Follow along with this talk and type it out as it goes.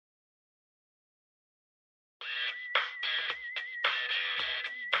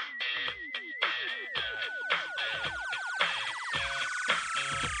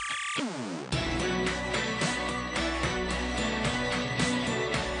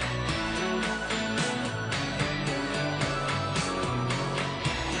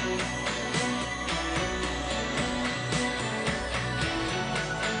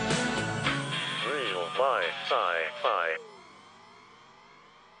Sci-Fi.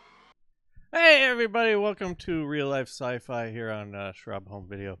 Hey everybody, welcome to Real Life Sci-Fi here on Shrub Home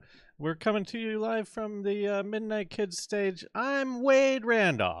Video. We're coming to you live from the Midnight Kids stage. I'm Wade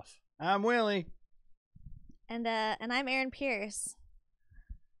Randolph. I'm Willie. And I'm Aaron Pierce.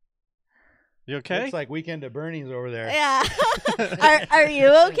 You okay? Looks like Weekend at Bernie's over there. Yeah. Are you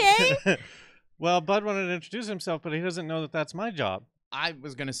okay? Well, Bud wanted to introduce himself, but he doesn't know that that's my job. I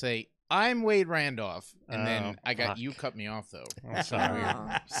was going to say, I'm Wade Randolph, and then I got fuck. you cut me off, though. I'm sorry.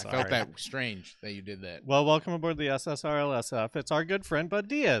 I felt that strange that you did that. Well, welcome aboard the SSRLSF. It's our good friend, Budd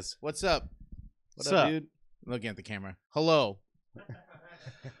Diaz. What's up? What's up, dude? Looking at the camera. Hello.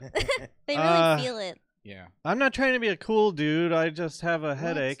 They really feel it. Yeah. I'm not trying to be a cool dude. I just have a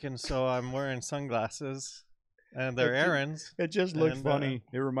headache, and so I'm wearing sunglasses, and they're Aaron's. It just looked And, funny.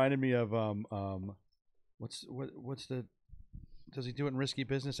 It reminded me of what's the does he do it in Risky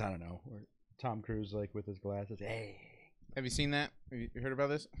Business? I don't know. Or Tom Cruise like with his glasses. Hey. Have you seen that? Have you heard about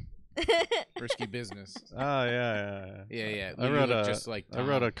this? Risky Business. Oh yeah. Yeah. I You wrote look a just like I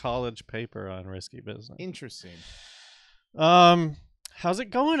wrote Tom. a college paper on risky business. Interesting. How's it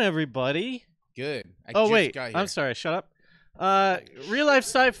going, everybody? Good. I Oh just wait, got here. I'm sorry. Shut up. Real Life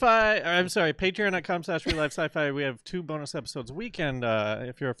Sci-Fi. I'm sorry. Patreon.com/RealLifeSciFi. We have 2 bonus episodes a week, and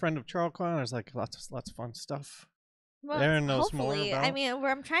if you're a friend of Charles Clown, there's like lots of fun stuff. Well, Aaron knows more hopefully. about. I mean,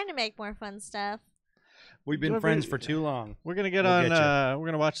 I'm trying to make more fun stuff. We've been friends for too long. We're gonna get We'll on. get ya. We're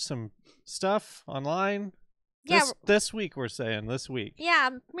gonna watch some stuff online. Yeah. This week we're saying this week. Yeah,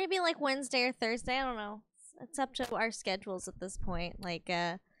 maybe like Wednesday or Thursday. I don't know. It's up to our schedules at this point. Like,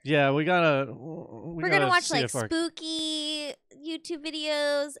 Yeah, we gotta. we're gonna watch like spooky YouTube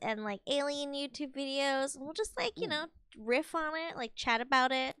videos and like alien YouTube videos, and we'll just like riff on it, like chat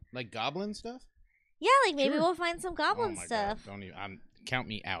about it. Like goblin stuff? Yeah, like maybe Sure. we'll find some goblin oh my stuff. God. Don't even. Count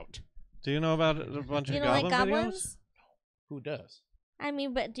me out. Do you know about a bunch You of know, like goblin goblins? videos? Who does? I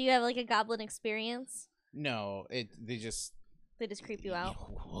mean, but do you have like a goblin experience? No, they just. They just creep you out.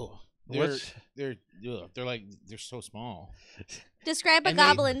 They're like they're so small. Describe a And they-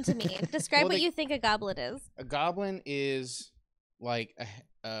 goblin to me. Describe Well, what they- you think a goblin is. A goblin is like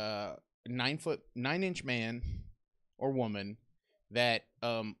a 9-inch man or woman that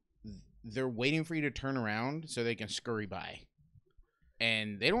they're waiting for you to turn around so they can scurry by,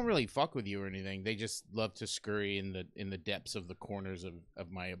 and they don't really fuck with you or anything. They just love to scurry in the depths of the corners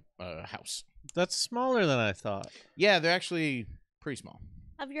of my house. That's smaller than I thought. Yeah, they're actually pretty small.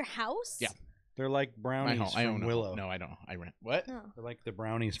 Of your house? Yeah. They're like My brownies home. I from own a Willow. home. No, I don't. I rent. What? Oh. They're like the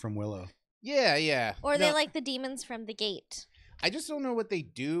brownies from Willow. Yeah. Or they No, like the demons from the gate. I just don't know what they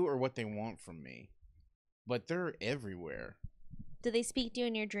do or what they want from me, but they're everywhere. Do they speak to you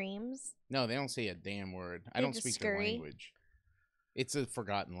in your dreams? No, they don't say a damn word. I They don't just speak their scurry? language. It's a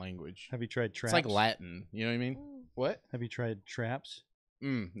forgotten language. Have you tried traps? It's like Latin. You know what I mean? Mm. What? Have you tried traps?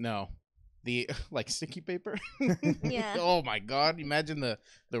 No. The like sticky paper. Yeah. Oh my God! Imagine the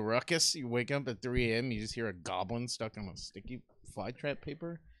ruckus. You wake up at 3 a.m. You just hear a goblin stuck on a sticky fly trap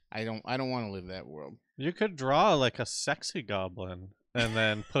paper. I don't want to live that world. You could draw like a sexy goblin and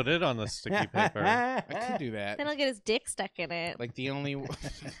then put it on the sticky paper. I could do that. Then he'll get his dick stuck in it. Like the only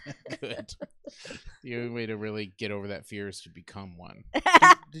good. The only way to really get over that fear is to become one.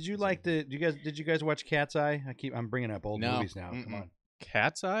 Did you like the? Did you guys watch Cat's Eye? I'm bringing up old No. movies now. Come on.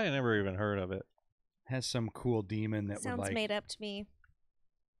 Cat's Eye? I never even heard of it. Has some cool demon that Sounds would like made up to me.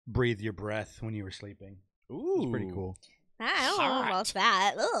 breathe your breath when you were sleeping. Ooh, It's pretty cool. I don't know about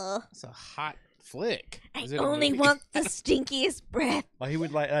that. Ugh. It's a hot flick. I Is it a only movie? want the stinkiest breath. Well, he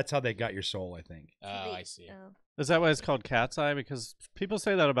would like. That's how they got your soul, I think. Oh, I see. Oh. Is that why it's called Cat's Eye? Because people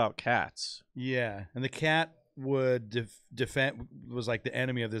say that about cats. Yeah, and the cat would defend was like the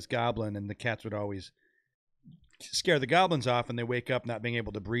enemy of this goblin, and the cats would always scare the goblins off, and they wake up not being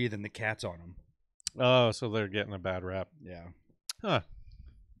able to breathe, and the cat's on them. Oh, so they're getting a bad rap. Yeah. Huh.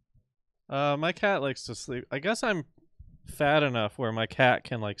 My cat likes to sleep. I guess I'm fat enough where my cat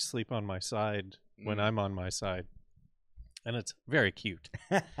can like sleep on my side when I'm on my side. And it's very cute.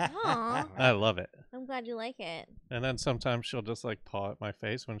 Aw. I love it. I'm glad you like it. And then sometimes she'll just like paw at my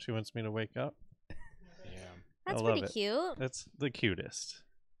face when she wants me to wake up. Yeah. That's I love pretty it. cute. It's the cutest.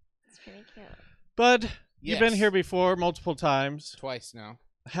 That's pretty cute. Bud, you've been Yes. here before multiple times. Twice now.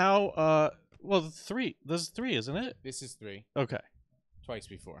 How Well, 3. This is 3, isn't it? This is 3. Okay. Twice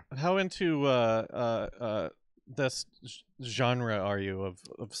before. How into this genre are you of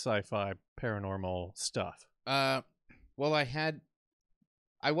sci-fi paranormal stuff? Well, I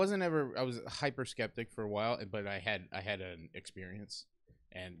was hyper skeptic for a while, but I had an experience,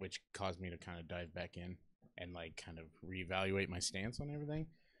 and which caused me to kind of dive back in and like kind of reevaluate my stance on everything.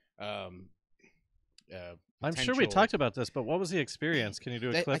 I'm sure we talked about this, but what was the experience? Can you do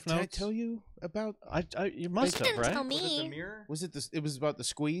a cliff notes? Can I tell you about? You must have, right? Tell me. Was it the mirror? Was it it was about the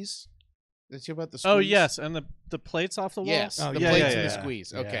squeeze? Did you about the squeeze? Oh yes, and the plates off the wall. Yes, oh, the yeah, plates yeah, and yeah. the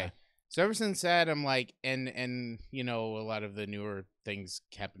squeeze. Okay. Yeah. So ever since that, I'm like, and you know, a lot of the newer things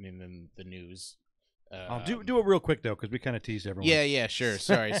happening in the news. I'll do it real quick though, because we kind of teased everyone. Yeah, sure.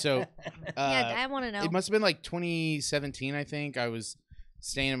 Sorry. So, Yeah, I want to know. it must have been like 2017, I think. I was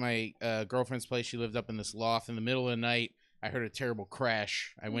staying at my girlfriend's place. She lived up in this loft. In the middle of the night, I heard a terrible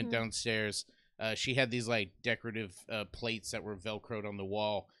crash. I went downstairs. She had these like decorative plates that were Velcroed on the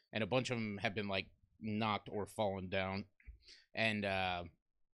wall, and a bunch of them had been like knocked or fallen down. And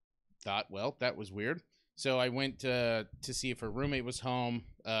thought, well, that was weird. So I went to see if her roommate was home.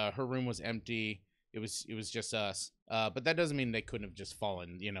 Her room was empty. It was just us. But that doesn't mean they couldn't have just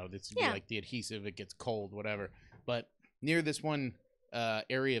fallen. You know, it's like the adhesive, it gets cold, whatever. But near this one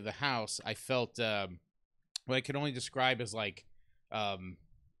area of the house, I felt what I could only describe as like an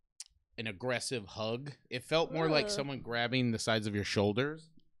aggressive hug. It felt more like someone grabbing the sides of your shoulders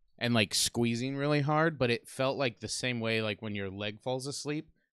and like squeezing really hard, but it felt like the same way like when your leg falls asleep.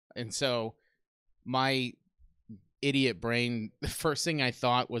 And so my idiot brain, the first thing I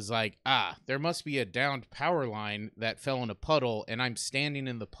thought was like, there must be a downed power line that fell in a puddle and I'm standing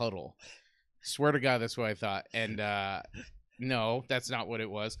in the puddle. Swear to God, that's what I thought. And no, that's not what it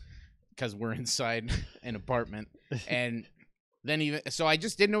was, because we're inside an apartment. And then so I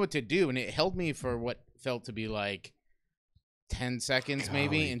just didn't know what to do, and it held me for what felt to be like 10 seconds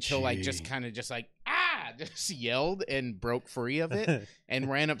maybe, until I just kind of just yelled and broke free of it and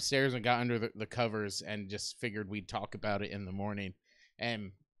ran upstairs and got under the covers and just figured we'd talk about it in the morning.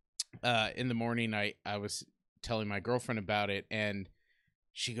 And in the morning I was telling my girlfriend about it, and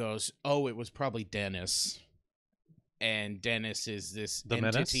she goes, "Oh, it was probably Dennis." And Dennis is this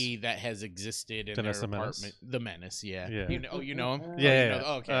entity that has existed in their apartment. The Menace, yeah. Yeah. You know him? Yeah,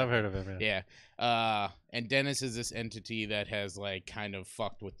 Okay. I've heard of him. Yeah. And Dennis is this entity that has like kind of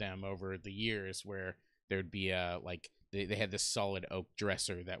fucked with them over the years, where there'd be like they had this solid oak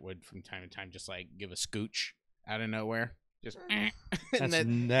dresser that would from time to time just like give a scooch out of nowhere, just I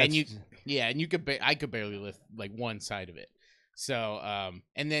could barely lift like one side of it. So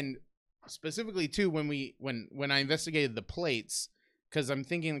and then specifically too when I investigated the plates, because I'm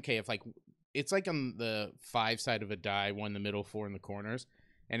thinking, okay, if like it's like on the 5 side of a die, 1 in the middle, 4 in the corners,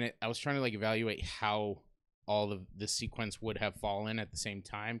 and I was trying to like evaluate how all of the sequence would have fallen at the same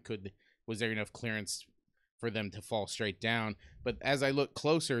time. Was there enough clearance for them to fall straight down? But as I look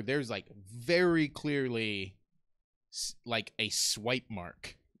closer, there's like very clearly like a swipe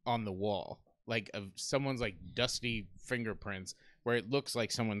mark on the wall, like of someone's like dusty fingerprints, where it looks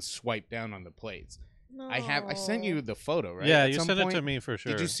like someone swiped down on the plates. No. I sent you the photo, right? Yeah, At you some sent point? it to me for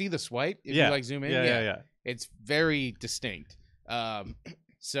sure. Did you see the swipe? If Yeah. you like zoom in? Yeah. It's very distinct.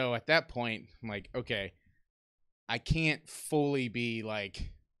 So at that point, I'm like, okay, I can't fully be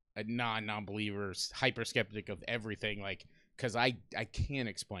like a non-believer, hyper skeptic of everything, like, because I can't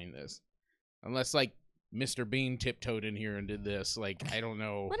explain this unless like Mr. Bean tiptoed in here and did this. Like, I don't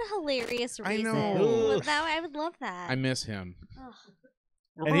know. What a hilarious reason. I know. I would love that. I miss him. Ugh.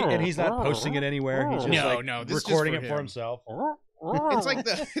 And he's not posting it anywhere. He's just this is recording just it for for him. himself.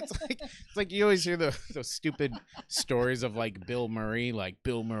 It's like you always hear those stupid stories of like Bill Murray. Like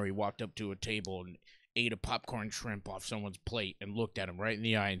Bill Murray walked up to a table and ate a popcorn shrimp off someone's plate and looked at him right in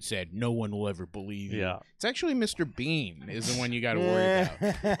the eye and said, "No one will ever believe you." Yeah. It's actually Mr. Bean is the one you got to worry about.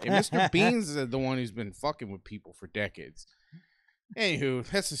 And Mr. Bean's the one who's been fucking with people for decades. Anywho,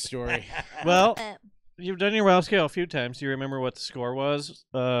 that's the story. Well, you've done your WoW scale a few times. Do you remember what the score was?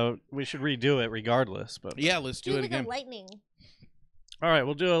 We should redo it regardless. But Yeah, let's do it like again. a lightning. all right,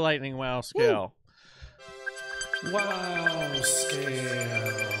 we'll do a lightning WoW scale. Wow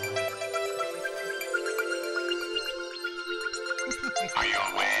scale. Are you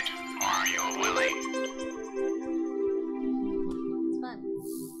a Wade or are you a Willy? It's fun.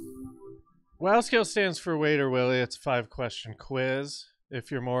 WoW scale stands for Wade or Willy. It's a 5-question quiz.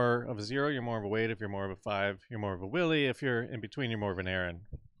 If you're more of a 0, you're more of a Wade. If you're more of a 5, you're more of a Willy. If you're in between, you're more of an Aaron.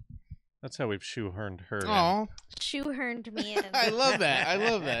 That's how we've shoehorned her in. Aw, Shoehorned me in. I love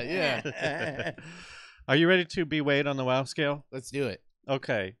that. Yeah. Are you ready to be Wade on the WoW scale? Let's do it.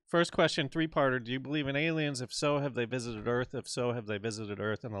 Okay. First question, 3-parter. Do you believe in aliens? If so, have they visited Earth? If so, have they visited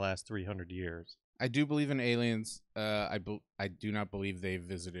Earth in the last 300 years? I do believe in aliens. I do not believe they've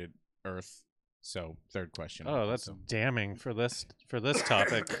visited Earth. So, third question. Oh, that's damning for this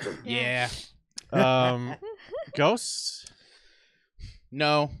topic. Yeah. Ghosts?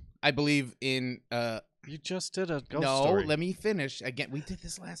 No, I believe in You just did a ghost no, story. let me finish. Again, we did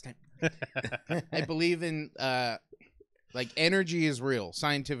this last time. I believe in like energy is real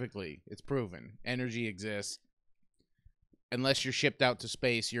scientifically. It's proven. Energy exists. Unless you're shipped out to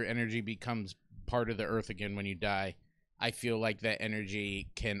space, your energy becomes part of the earth again when you die. I feel like that energy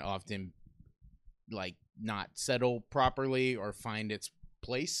can often like not settle properly or find its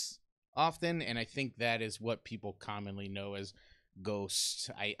place often, and I think that is what people commonly know as ghosts.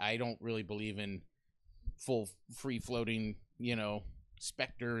 I don't really believe in full free floating,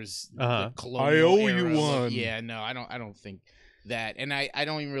 specters. Uh-huh. I owe you one. Yeah, no, I don't think that, and I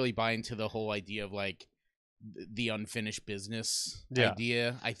don't even really buy into the whole idea of like the unfinished business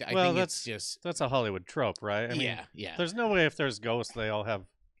idea. I think it's just that's a Hollywood trope, right? I mean, yeah. There's no way if there's ghosts they all have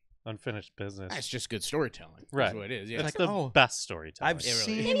unfinished business. That's just good storytelling. Right. That's what it is. Yeah. It's the best storytelling. I've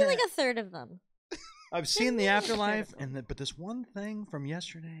seen Maybe like a third of them. I've seen the afterlife, but this one thing from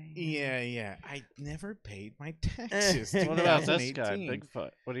yesterday. Yeah. I never paid my taxes. What about this guy, 2018. Bigfoot?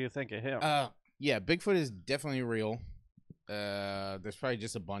 What do you think of him? Yeah, Bigfoot is definitely real. There's probably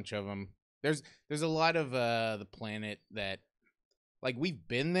just a bunch of them. There's a lot of the planet that, like, we've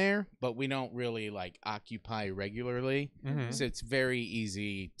been there, but we don't really like occupy regularly. Mhm. So it's very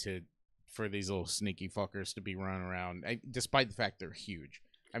easy for these little sneaky fuckers to be running around, despite the fact they're huge.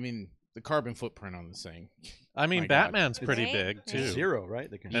 I mean, the carbon footprint on this thing. I mean, my God. Batman's pretty Right? big too, Zero, right?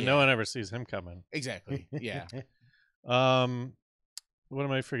 and no one ever sees him coming. Exactly. Yeah. What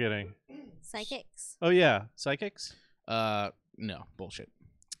am I forgetting? Psychics. Oh yeah, psychics. No bullshit.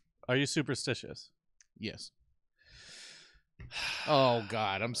 Are you superstitious? Yes. Oh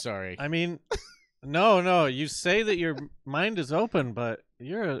God, I'm sorry. I mean, no. You say that your mind is open, but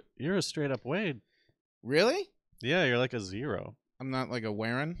you're a straight up Wade. Really? Yeah, you're like a 0. I'm not like a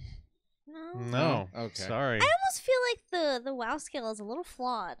Warren. No. No. Okay. Sorry. I almost feel like the WoW scale is a little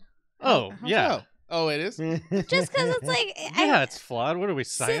flawed. Oh How's yeah. that? Oh, it is. Just because it's like Yeah, it's flawed. What are we,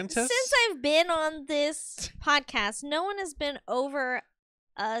 since scientists? I've been on this podcast, no one has been over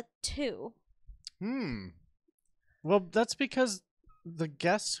a 2. Well, that's because the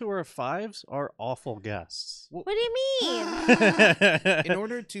guests who are 5s are awful guests. What do you mean? In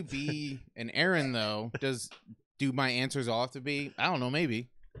order to be an Aaron, though, do my answers all have to be? I don't know. Maybe.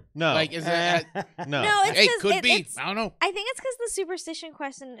 No. Like, is that? No. No, it's Hey, 'cause could be. it's- I don't know. I think it's because the superstition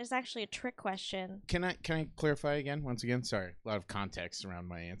question is actually a trick question. Can I clarify again? Once again, sorry. A lot of context around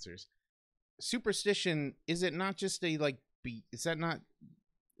my answers. Superstition, is it not just is that not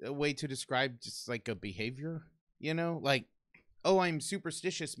a way to describe just like a behavior? Like, oh, I'm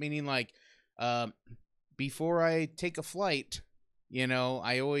superstitious, meaning like, before I take a flight,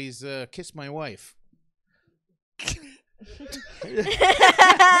 I always kiss my wife.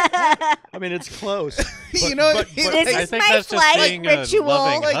 I mean, it's close. You know what I mean? This I is think my that's just flight being ritual. a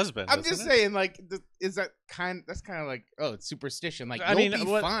loving Like, husband. I'm isn't just it? saying, like, that's kind of like, oh, it's superstition. Like, I you'll mean, be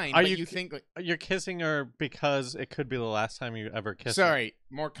what- fine, are but you you think like, You're kissing her because it could be the last time you ever kiss her. sorry,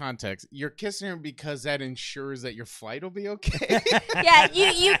 more context. You're kissing her because that ensures that your flight will be okay. Yeah,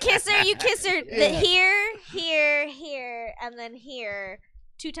 you kiss her. You kiss her Yeah. here, and then here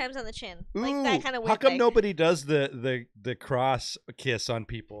 2 times on the chin, like that Ooh, kind of weird How come thing. nobody does the cross kiss on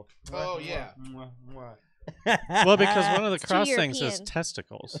people? Oh, yeah. Well, because one of the It's too cross things is European.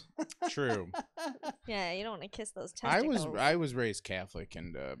 testicles. True. Yeah, you don't want to kiss those I testicles. was raised Catholic,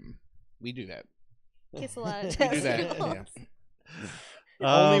 and we do that. kiss a lot of We do that. testicles.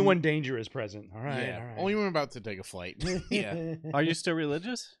 Yeah. Only when danger is present. All right. Yeah. All right. Only when we're about to take a flight. Yeah. Are you still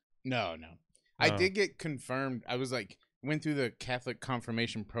religious? No. I Oh. did get confirmed. I was like, went through the Catholic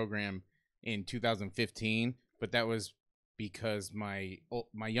confirmation program in 2015, but that was because my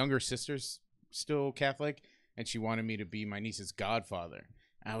younger sister's still Catholic, and she wanted me to be my niece's godfather.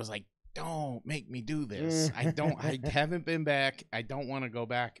 And I was like, don't make me do this. I haven't been back. I don't want to go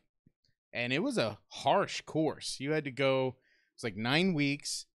back. And it was a harsh course. You had to go, it's like 9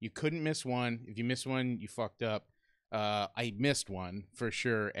 weeks. You couldn't miss one. If you missed one, you fucked up. I missed one for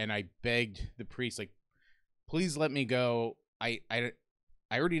sure, and I begged the priest, like, please let me go. I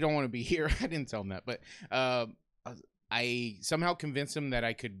already don't want to be here. I didn't tell him that, but I somehow convinced him that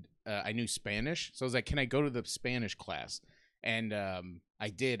I could. I knew Spanish, so I was like, "Can I go to the Spanish class?" And I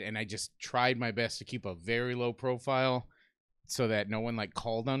did, and I just tried my best to keep a very low profile. so that no one like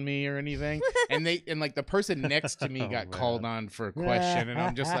called on me or anything. and like the person next to me got called on for a question, and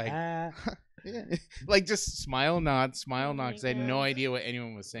I'm just like, yeah. Like just smile, nod, because I had no idea what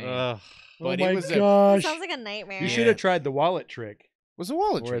anyone was saying. But oh it my was gosh. Sounds like a nightmare. You should have tried the wallet trick. What's a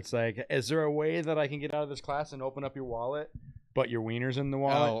wallet Where trick? it's like, is there a way that I can get out of this class and open up your wallet, but your wiener's in the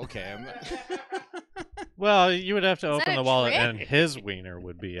wallet? Oh, okay. Well, you would have to Is that open a the wallet, trick? and his wiener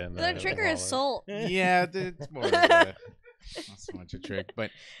would be in The there. trick or assault? Yeah, it's more of a, not so much a trick, but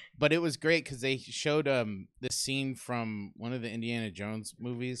it was great because they showed this scene from one of the Indiana Jones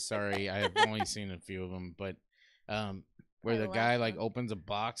movies. Sorry, I have only seen a few of them, but where the guy like opens a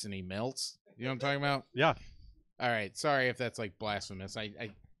box and he melts. You know what I'm talking about? Yeah. All right. Sorry if that's like blasphemous.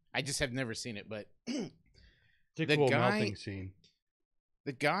 I just have never seen it, but It's a the cool guy- melting scene.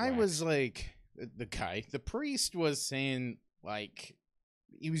 the guy Wax. was like the priest was saying like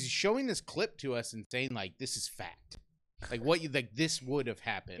he was showing this clip to us and saying like this is fact, like what you like this would have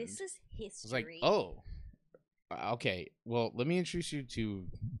happened. This is I was history. like, oh, okay. Well, let me introduce you to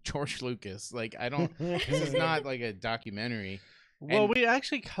George Lucas. Like, I don't. This is not like a documentary. Well, And- we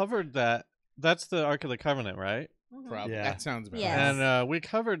actually covered that. That's the Ark of the Covenant, right? Mhm. Probably Yeah. that sounds about Yes. right. And we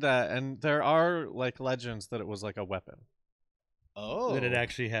covered that, and there are like legends that it was like a weapon. Oh, That it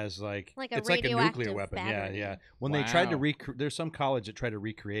actually has like, Like a it's like a nuclear radioactive weapon. battery. Yeah. When they tried to Wow. there's some college that tried to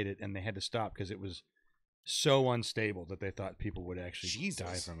recreate it and they had to stop because it was so unstable that they thought people would actually die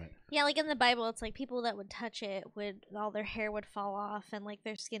Jesus. from it. Yeah, like in the Bible, it's like people that would touch it would all their hair would fall off and like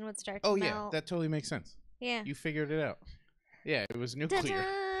their skin would start to Oh melt. yeah, that totally makes sense. Yeah. You figured it out. Yeah, it was nuclear.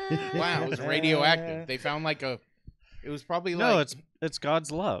 Ta-da! Wow, it was radioactive. They found like a. It was probably No, like it's God's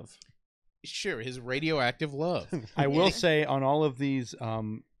love. sure his radioactive love. I will say on all of these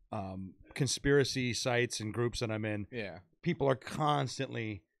conspiracy sites and groups that I'm in, Yeah. people are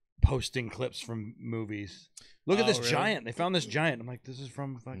constantly posting clips from movies. Look at Oh, this really? giant. They found this giant. I'm like, this is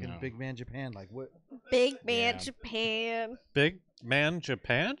from fucking No. Big Man Japan. Like, what? Big man Yeah. Japan. Big man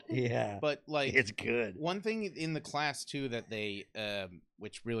Japan? Yeah. But like It's good. one thing in the class too that they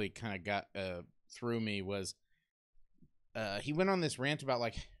which really kind of got through me was he went on this rant about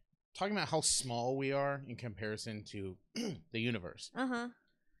like talking about how small we are in comparison to the universe. Uh-huh.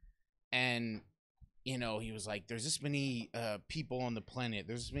 And you know, he was like, there's this many people on the planet,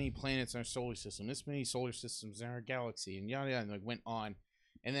 there's this many planets in our solar system, this many solar systems in our galaxy, and yada yada, and like went on.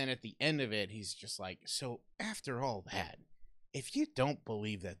 And then at the end of it, he's just like, so after all that, if you don't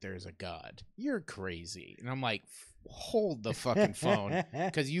believe that there's a God, you're crazy. And I'm like, hold the fucking phone.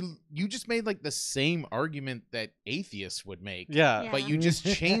 Because you just made like the same argument that atheists would make. Yeah. Yeah. But you just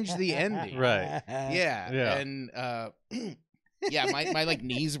changed the ending. Right. Yeah. Yeah. And yeah, my like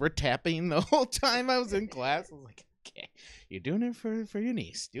knees were tapping the whole time I was in class. I was like, okay, you're doing it for your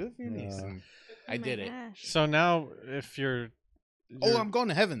niece. Do it for your niece. And I Oh my did it. gosh. So now, if you're Oh, I'm going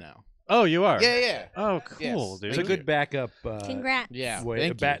to heaven now. oh, you are. Yeah, yeah. Oh, cool, Yes. dude. It's a good backup. Congrats. Yeah. Way,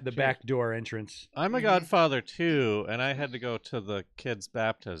 Thank the you. back door entrance. I'm a Mhm. godfather too, and I had to go to the kid's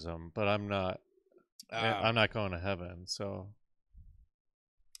baptism, but I'm not. I'm not going to heaven. So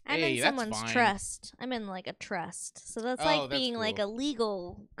I'm Hey, in that's someone's fine. trust. I'm in like a trust. So that's Oh, like that's being like a cool.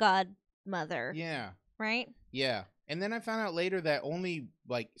 legal godmother, Yeah. right? Yeah. And then I found out later that only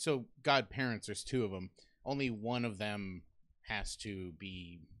like so godparents, there's two of them. Only one of them has to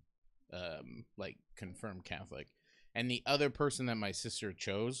be like confirmed Catholic. And the other person that my sister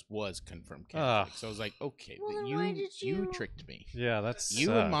chose was confirmed Catholic. Ugh. So I was like, okay, Well, but then why did you you- tricked me. yeah, that's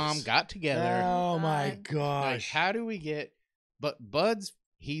You and mom got together. Oh my God. gosh! Like, how do we get but Bud's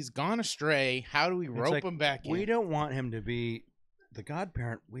he's gone astray. How do we It's rope like, him back in? we don't want him to be the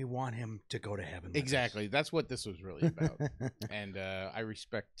godparent. We want him to go to heaven. with us. Exactly. That's what this was really about. And I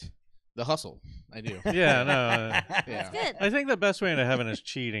respect the hustle. I do. Yeah, no. Yeah. That's good. I think the best way into heaven is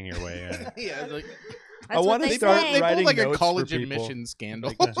cheating your way in. Yeah, like, I That's what wanna they start say. they pulled writing like a notes college for people. admission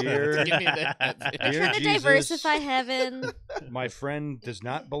scandal. Like, dear- Give me that. I'm Dear trying to Jesus. diversify heaven. My friend does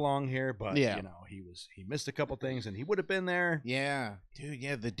not belong here, but Yeah. you know he missed a couple things, and he would have been there. Yeah, dude.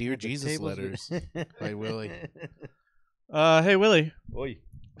 Yeah, the Dear The Jesus tables- letters by Willie. Hey Willie, Oy.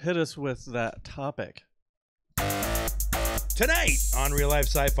 hit us with that topic. Tonight on Real Life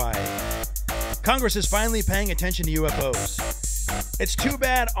Sci-Fi, Congress is finally paying attention to UFOs. It's too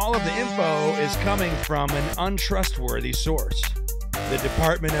bad all of the info is coming from an untrustworthy source, the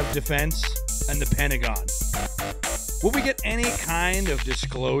Department of Defense and the Pentagon. Will we get any kind of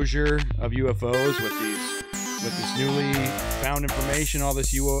disclosure of UFOs with this newly found information, all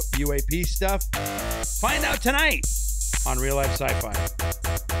this UAP stuff? Find out tonight on Real Life Sci-Fi.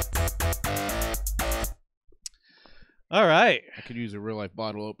 All right. I could use a real life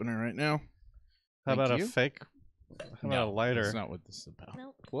bottle opener right now. How Thank about you. a fake How about a lighter? That's not what this is about.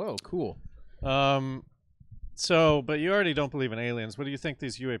 Nope. Whoa, cool. So, but you already don't believe in aliens. What do you think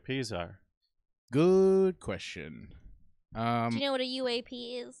these UAPs are? Good question. Do you know what a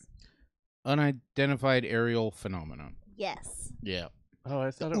UAP is? Unidentified aerial phenomenon. Yes. Yeah. Oh,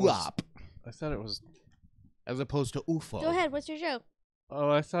 I thought it was. UAP. I thought it was. As opposed to UFO. Go ahead. What's your joke? Oh,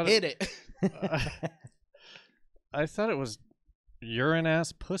 I thought Hit it. I thought it was urine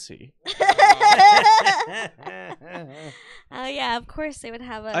ass pussy. Oh yeah, of course they would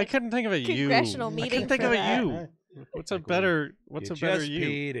have a I couldn't think of a congressional U. I meeting couldn't think for of a that. U. What's a better? What's you a better just U?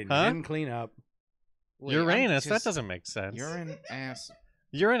 peed and Huh? you didn't clean up. Wait, Uranus. I'm That just- doesn't make sense. Urine ass.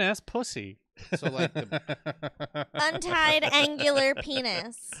 Urine ass pussy. So like the, untied angular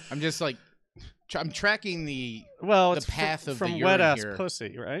penis. I'm just like I'm tracking the well, the it's path of the from urine wet ass here.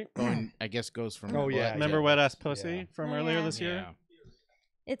 pussy, right? going. I guess goes from. Oh, the yeah, butt Remember to- wet ass pussy Yeah. from Oh, earlier yeah. this year? Yeah,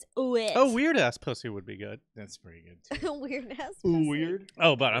 It's wet. Oh, weird ass pussy would be good. that's pretty good. Too. Weird ass. Ooh, pussy. weird.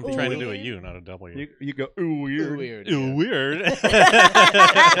 Oh, but I'm Ooh, trying to do a weird. U, not a W. You go, ooh, weird. Weird. Ooh, yeah. weird.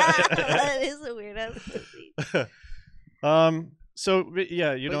 That is a weird ass pussy. So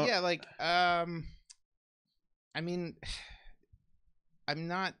yeah, you But don't. yeah, like I mean, I'm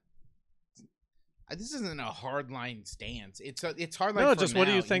not. This isn't a hardline stance. It's hardline. No, for just what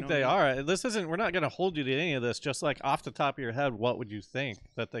do now, you think know they what I mean? are? This isn't. We're not going to hold you to any of this. Just like off the top of your head, what would you think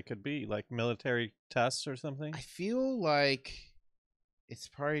that they could be? Like military tests or something? I feel like it's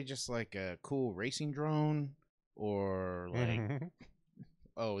probably just like a cool racing drone, or like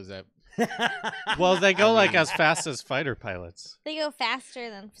oh, is that? Well, they go like as fast as fighter pilots. They go faster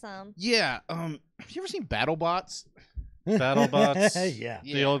than some. Yeah. Have you ever seen BattleBots? BattleBots. Yeah.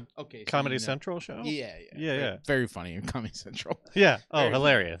 The old okay, so Comedy you know. Central show. Yeah. Yeah. Very funny in Comedy Central. Yeah. Oh, Very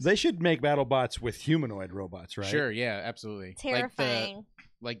hilarious. They should make BattleBots with humanoid robots, right? Sure. Yeah. Absolutely. Terrifying.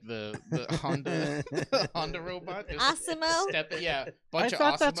 Like the Honda Honda robot. Just Asimo? yeah. I Bunch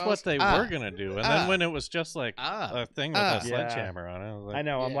thought of that's what Asimos. they were gonna do, and then when it was just like a thing with a Yeah. sledgehammer on it, I was like, I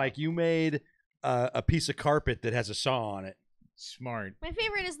know. I'm Yeah. like, you made a piece of carpet that has a saw on it. Smart. My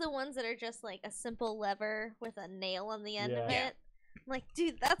favorite is the ones that are just like a simple lever with a nail on the end of Yeah. it. I'm like,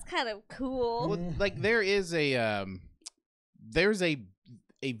 dude, that's kind of cool. Well, like there is there's a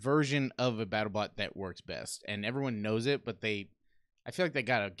version of a BattleBot that works best, and everyone knows it, but I feel like they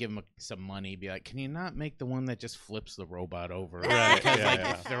gotta give them some money. Be like, can you not make the one that just flips the robot over? Right, Because yeah, like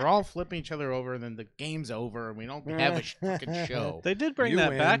yeah. if they're all flipping each other over, then the game's over, and we don't have a fucking show. they did bring You that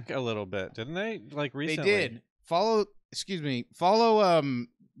win. back a little bit, didn't they? Like They recently. did follow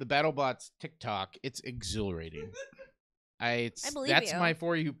the BattleBots TikTok. It's exhilarating. I believe that's you. my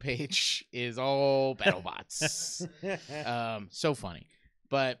For You page is all BattleBots. So funny,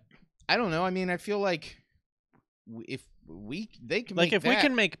 but I don't know. I mean, I feel like if they can Like make if we that-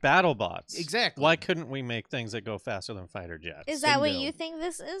 can make battle bots, Exactly. why couldn't we make things that go faster than fighter jets? Is that what Bingo. you think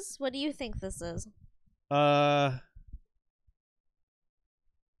this is? What do you think this is?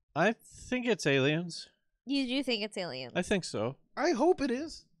 I think it's aliens. You do think it's aliens? I think so. I hope it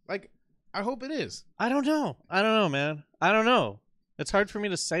is. Like, I hope it is. I don't know, man. I don't know. It's hard for me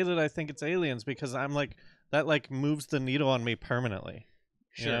to say that I think it's aliens because I'm like that. Like moves the needle on me permanently.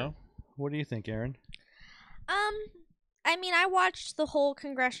 You know? What do you think, Aaron? I mean, I watched the whole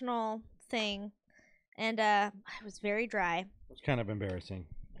congressional thing, and it was very dry. It's kind of embarrassing.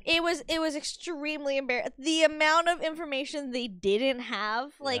 It was extremely embarrassing. The amount of information they didn't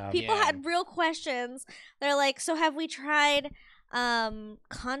have. Like Yeah. people Yeah. had real questions. They're like, "So have we tried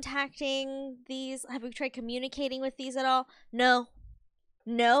contacting these? Have we tried communicating with these at all?" No,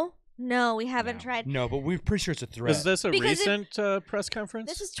 we haven't No. tried. No, but we're pretty sure it's a threat. Is this a Because recent press conference?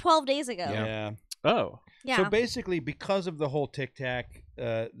 This was 12 days ago. Yeah. Oh, Yeah. So basically, because of the whole Tic Tac,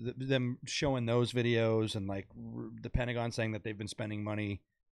 them showing those videos and like the Pentagon saying that they've been spending money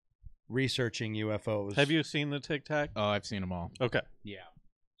researching UFOs. have you seen the Tic Tac? Oh, I've seen them all. Okay. Yeah.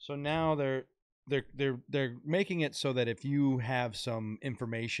 So now they're making it so that if you have some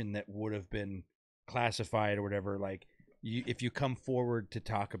information that would have been classified or whatever, like if you come forward to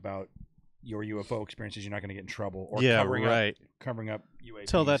talk about your UFO experiences, you're not going to get in trouble. Or Yeah, covering right. up UAPs.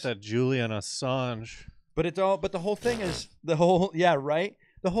 Tell that to Julian Assange. But the whole thing is the whole right.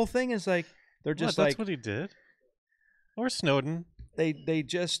 The whole thing is like they're just What, like that's what he did? Or Snowden? they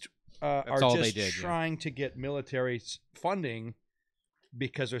just are all just they did, yeah. trying to get military funding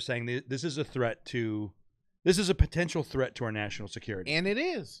because they're saying this is a potential threat to our national security. And it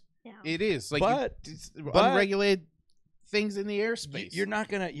is. Yeah. It is. Like, But- it's but- unregulated things in the airspace. You're not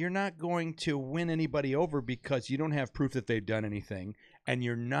going to win anybody over because you don't have proof that they've done anything, and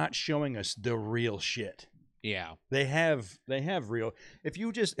you're not showing us the real shit. Yeah. They have real. If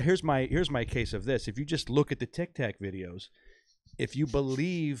you just here's my case of this. If you just look at the Tic Tac videos, if you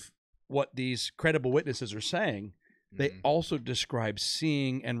believe what these credible witnesses are saying, they also describe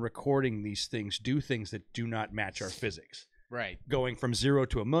seeing and recording these things do things that do not match our physics. Right. Going from 0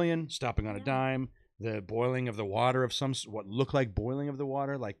 to 1,000,000, stopping on a dime, the boiling of the water of what look like boiling of the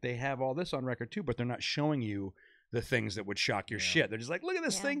water. Like they have all this on record too, but they're not showing you the things that would shock your shit. They're just like, look at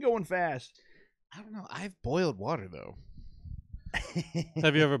this thing going fast. I don't know. I've boiled water though.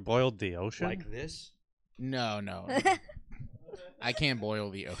 Have you ever boiled the ocean? Like this? No. I can't boil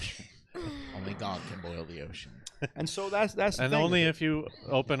the ocean. Only God can boil the ocean. And so that's the and thing. only if you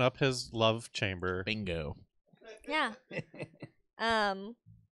open up his love chamber. Bingo. Yeah.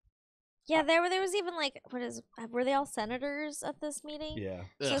 Yeah, there was even like were they all senators at this meeting? Yeah.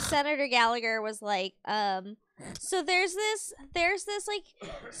 So Senator Gallagher was like, so there's this like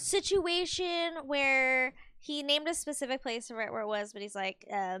situation where he named a specific place where it was, but he's like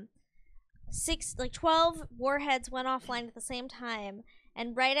 12 warheads went offline at the same time,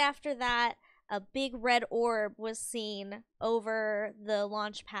 and right after that a big red orb was seen over the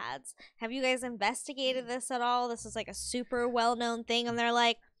launch pads. Have you guys investigated this at all? This is like a super well-known thing, and they're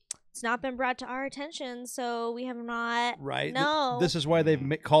like, it's not been brought to our attention, so we have not. Right. No. This is why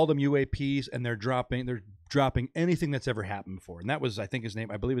they've called them UAPs, and they're dropping anything that's ever happened before. And that was, I think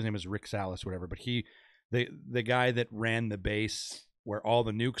I believe his name is Rick Salas, whatever. But the guy that ran the base where all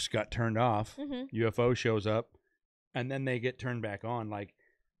the nukes got turned off, UFO shows up, and then they get turned back on. Like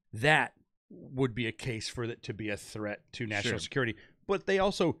that would be a case for it to be a threat to national security. But they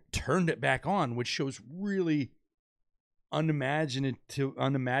also turned it back on, which shows really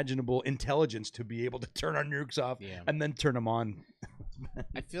unimaginable intelligence to be able to turn our nukes off and then turn them on.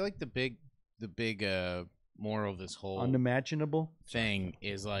 I feel like the big moral of this whole unimaginable thing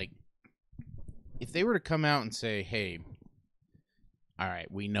is like, if they were to come out and say, hey, all right,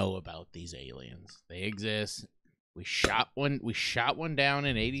 we know about these aliens, they exist, we shot one down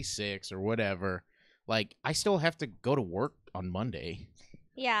in 86 or whatever, like I still have to go to work on Monday.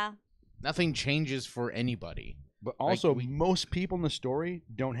 Yeah. Nothing changes for anybody. But also, most people in the story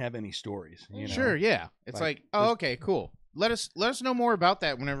don't have any stories. You know? Sure, yeah. It's like, oh, okay, cool. Let us know more about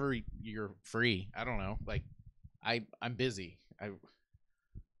that whenever you're free. I don't know. Like, I'm busy. I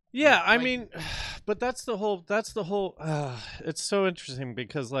mean, but that's the whole. It's so interesting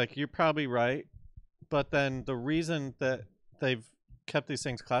because, like, you're probably right, but then the reason that they've kept these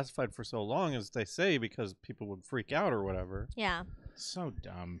things classified for so long is they say because people would freak out or whatever. Yeah. So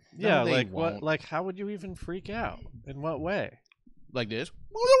dumb. Yeah, like won't. What? Like, how would you even freak out? In what way? Like this?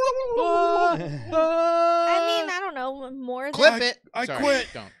 I mean, I don't know. More than clip it. I quit.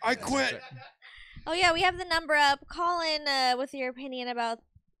 I quit. Oh yeah, we have the number up. Call in with your opinion about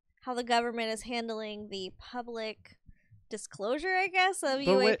how the government is handling the public disclosure, I guess, of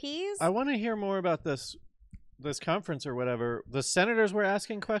UAPs. I want to hear more about this conference or whatever. The senators were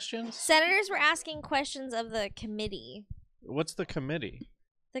asking questions? Senators were asking questions of the committee. What's the committee?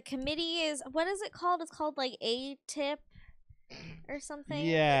 The committee is, what is it called? It's called like ATIP or something.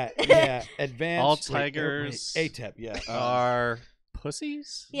 Yeah. Advanced. All tigers. ATIP, yeah. Are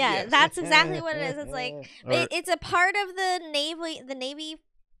pussies? Yeah, Yes. That's exactly what it is. It's like, it's a part of the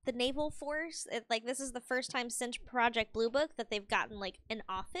naval force. Like, this is the first time since Project Blue Book that they've gotten like an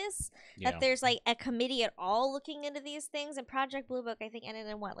office, that there's like a committee at all looking into these things. And Project Blue Book, I think, ended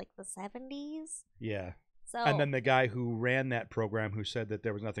in what, like the 70s? Yeah. So, and then the guy who ran that program, who said that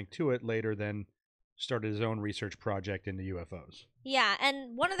there was nothing to it, later then started his own research project into UFOs. Yeah,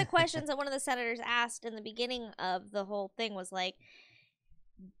 and one of the questions that one of the senators asked in the beginning of the whole thing was like,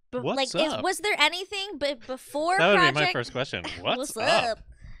 What's up? Was there anything before that would Project... be my first question. What's up?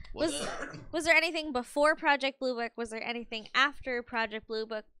 Was there anything before Project Blue Book? Was there anything after Project Blue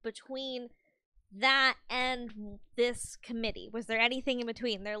Book between that and this committee? Was there anything in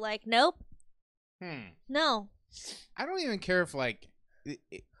between? They're like, nope. No. I don't even care if, like,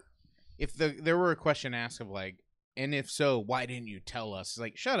 if there were a question asked of, like, and if so, why didn't you tell us? It's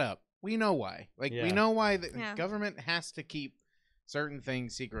like, shut up. We know why. Like, we know why the government has to keep certain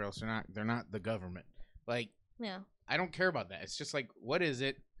things secret, else they're not the government. Like, I don't care about that. It's just like, what is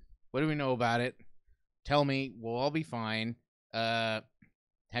it? What do we know about it? Tell me. We'll all be fine. Have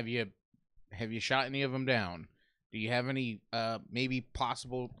you shot any of them down? Do you have any maybe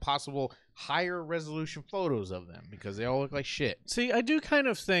possible higher resolution photos of them? Because they all look like shit. See, I do kind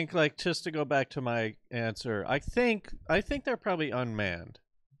of think, like, just to go back to my answer, I think they're probably unmanned.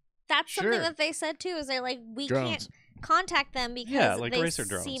 That's something that they said too. Is they're like, we drones. contact them because Yeah, like they racer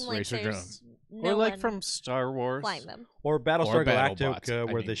drones. seem like Racer there's drones. no or like one from Star Wars. flying them. Or Battlestar Or BattleBots, Galactica, I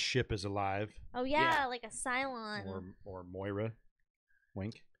where mean. the ship is alive. Oh yeah, like a Cylon. Or Moira.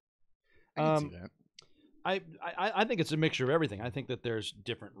 Wink. I can see that. I think it's a mixture of everything. I think that there's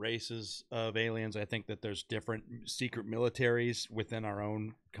different races of aliens. I think that there's different secret militaries within our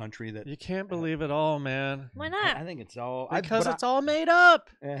own country that You can't believe it all, man. Why not? I think it's all Because it's all made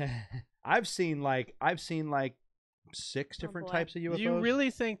up. I've seen like 6 different boy. types of UFOs. You really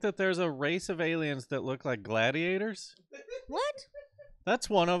think that there's a race of aliens that look like gladiators? What? That's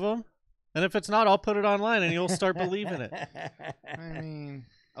one of them. And if it's not, I'll put it online and you'll start believing it. I mean,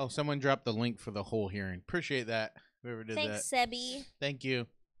 oh, someone dropped the link for the whole hearing. Appreciate that. Whoever did Thanks, that. Sebi. Thank you.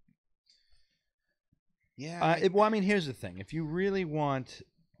 Yeah. Well, I mean, here's the thing: if you really want,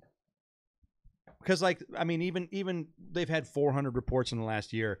 because like, I mean, even they've had 400 reports in the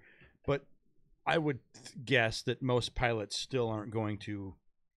last year, but I would guess that most pilots still aren't going to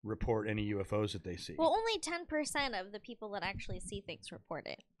report any UFOs that they see. Well, only 10% of the people that actually see things report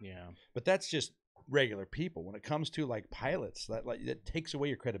it. yeah. But that's just regular people. When it comes to like pilots, that takes away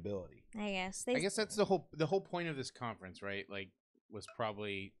your credibility. I guess. I guess that's the whole point of this conference, right? Like, was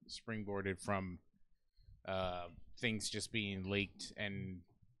probably springboarded from things just being leaked and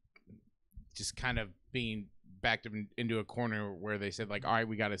just kind of being backed into a corner where they said, like, all right,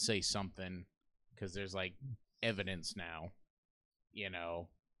 we got to say something because there's like evidence now. You know,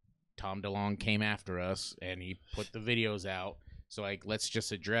 Tom DeLonge came after us and he put the videos out. So like, let's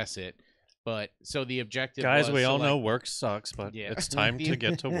just address it. But so the objective, Guys, was we to, all like, know work sucks, but Yeah. it's time to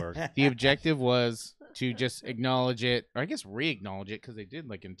get to work. the objective was to just acknowledge it, or I guess re-acknowledge it, because they did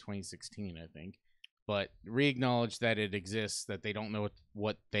like in 2016, I think. But re-acknowledge that it exists, that they don't know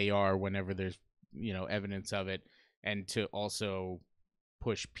what they are whenever there's, you know, evidence of it, and to also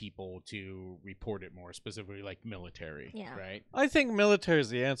push people to report it more, specifically like military, Yeah. right? I think military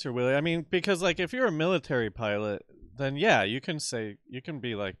is the answer, Willie. I mean, because like if you're a military pilot, then yeah, you can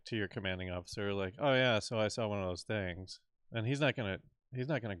be like to your commanding officer, like, oh yeah, so I saw one of those things, and he's not gonna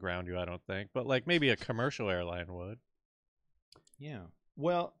ground you, I don't think. But like maybe a commercial airline would. Yeah.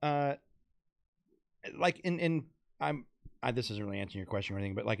 Well, like this isn't really answering your question or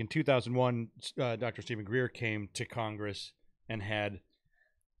anything, but like in 2001, Dr. Stephen Greer came to Congress and had,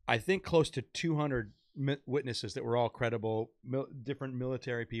 I think, close to 200 witnesses that were all credible, different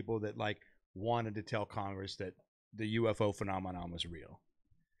military people that like wanted to tell Congress that the UFO phenomenon was real.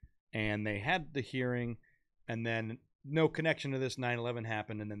 And they had the hearing, and then no connection to this 9/11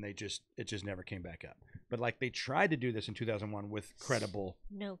 happened, and then it just never came back up. But like they tried to do this in 2001 with credible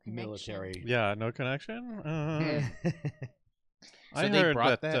military. Yeah, no connection. So they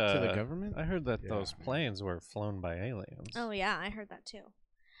brought that to the government? I heard that those planes were flown by aliens. Oh yeah, I heard that too.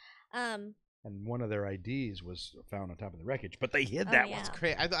 And one of their IDs was found on top of the wreckage, but they hid Oh, that yeah. one.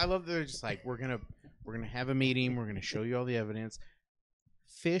 Great. I love that they're just like, we're gonna have a meeting, we're gonna show you all the evidence.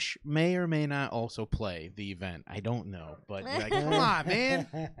 Fish may or may not also play the event. I don't know, but like, come on, man.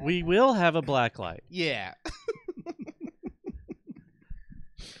 We will have a black light. Yeah.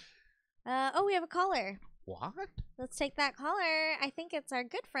 We have a caller. What? Let's take that caller. I think it's our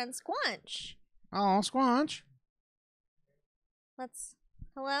good friend Squanch. Oh, Squanch.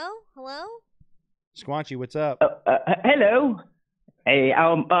 Hello? Squanchy, what's up? Hello. Hey,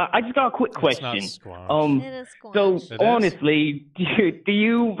 I just got a quick question. It's not Squanch. It is Squanch. So It is? honestly, do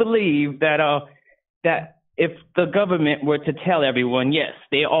you believe that if the government were to tell everyone, yes,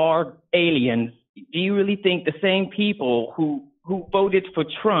 they are aliens, do you really think the same people who voted for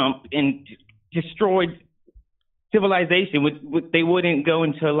Trump and destroyed civilization they wouldn't go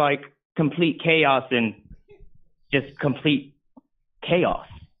into like complete chaos and just complete chaos?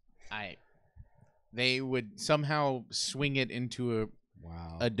 They would somehow swing it into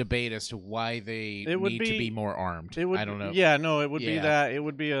a debate as to why they need to be more armed. I don't know. Yeah, no, it would be Yeah. that. It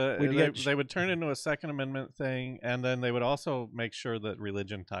would be they would turn it into a Second Amendment thing, and then they would also make sure that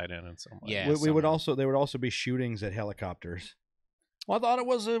religion tied in some way. Yeah, There would also be shootings at helicopters. Well, I thought it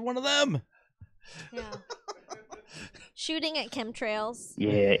was one of them. Yeah. Shooting at chemtrails.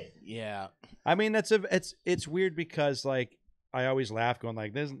 Yeah. Yeah. I mean, it's weird because like I always laugh going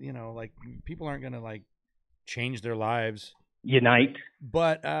like this, you know, like people aren't gonna like change their lives. Unite.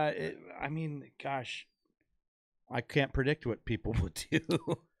 But I mean, gosh, I can't predict what people would do.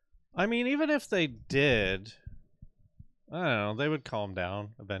 I mean, even if they did, I don't know, they would calm down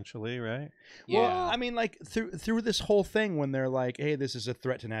eventually, right? Yeah. Well, I mean, like through this whole thing, when they're like, "Hey, this is a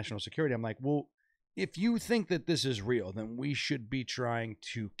threat to national security," I'm like, well, if you think that this is real, then we should be trying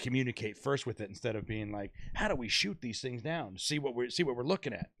to communicate first with it instead of being like, "How do we shoot these things down? See what we're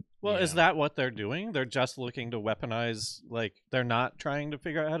looking at." Well, Yeah. is that what they're doing? They're just looking to weaponize, like, they're not trying to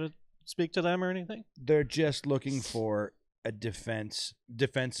figure out how to speak to them or anything? They're just looking for a defense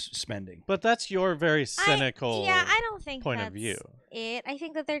spending. But that's your very cynical I don't think point that's of view. it. I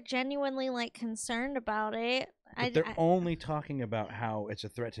think that they're genuinely like concerned about it. But they're only talking about how it's a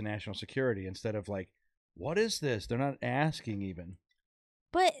threat to national security instead of like, what is this? They're not asking even.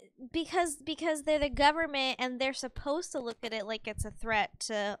 But because they're the government and they're supposed to look at it like it's a threat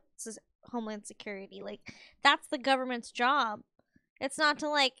to Homeland Security. Like, that's the government's job. It's not to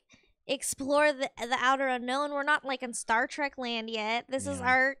like explore the outer unknown. We're not like in Star Trek land yet. This is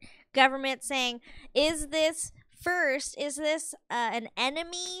our government saying, is this an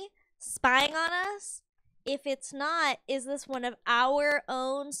enemy spying on us? If it's not, is this one of our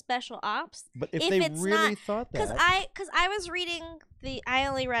own special ops? But if they really thought that, because I was reading I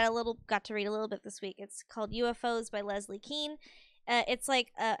only got to read a little bit this week. It's called UFOs by Leslie Kean. It's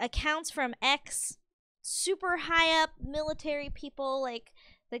like accounts from super high up military people, like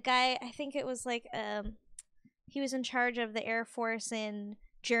the guy. I think it was like he was in charge of the Air Force in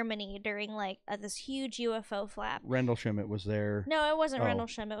Germany during like this huge UFO flap. Rendlesham was there. No, it wasn't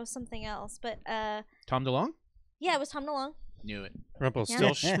Rendlesham. It was something else. But Tom DeLonge? yeah, it was Tom DeLonge. Knew it.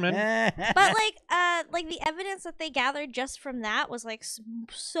 Rumpelstiltskin? But like the evidence that they gathered just from that was like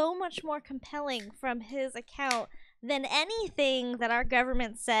so much more compelling from his account than anything that our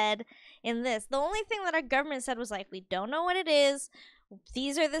government said in this. The only thing that our government said was like, we don't know what it is.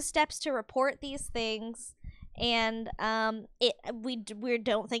 These are the steps to report these things. And we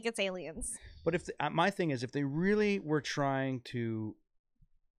don't think it's aliens. But if my thing is, if they really were trying to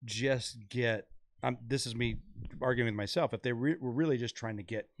just get, this is me arguing with myself. If they were really just trying to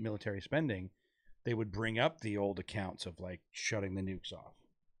get military spending, they would bring up the old accounts of like shutting the nukes off.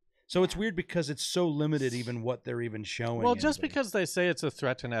 So it's weird because it's so limited, even what they're even showing. Well, just because they say it's a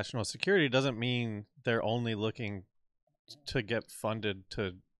threat to national security doesn't mean they're only looking to get funded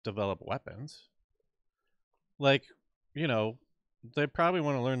to develop weapons. Like, you know, they probably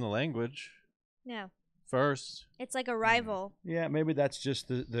want to learn the language. Yeah. First. It's like a rival. Yeah, maybe that's just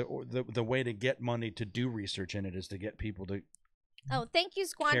the way to get money to do research in it is to get people to. Oh, thank you,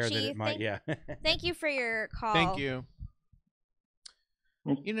 care that Squanchy. it might, Thank you for your call. Thank you.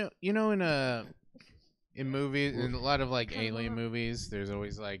 You know, in movies, in a lot of like alien movies, there's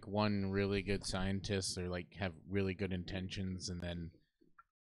always like one really good scientist or like have really good intentions, and then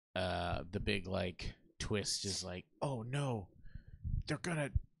the big like twist is like, oh no, they're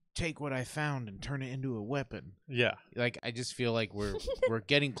gonna take what I found and turn it into a weapon. Yeah. Like, I just feel like we're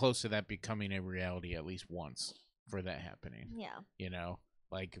getting close to that becoming a reality at least once for that happening. Yeah. You know,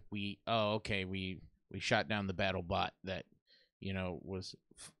 like we shot down the battle bot that, you know, was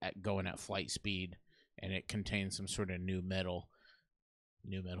going at flight speed, and it contained some sort of new metal.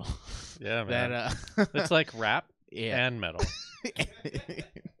 Yeah, man. That it's like rap yeah. and metal.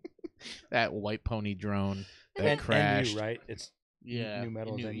 That white pony drone that crashed. And you, right? It's new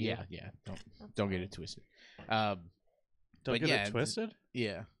metal. Yeah. Don't get it twisted. Don't get it twisted?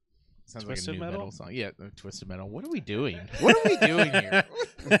 Yeah. Sounds Twisted like a new Metal? song. Yeah, Twisted Metal. What are we doing? What are we doing here?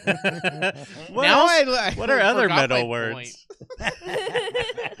 What are other forgot metal my words?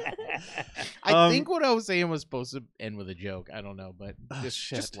 I think what I was saying was supposed to end with a joke. I don't know, but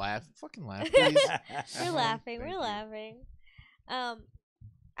just laugh. Fucking laugh, please. We're laughing. We're laughing. I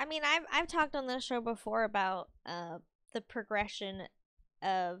mean, I've talked on this show before about the progression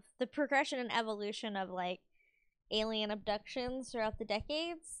and evolution of like alien abductions throughout the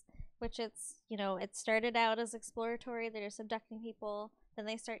decades. Which it started out as exploratory. They're just abducting people. Then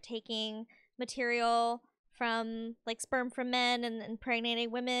they start taking material from like sperm from men and impregnating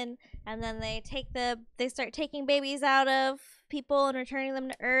women, and then they start taking babies out of people and returning them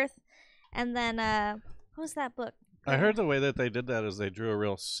to Earth. And then what was that book? I heard the way that they did that is they drew a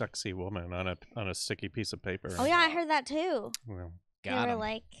real sexy woman on a sticky piece of paper. Oh yeah, I heard that too. Well, They were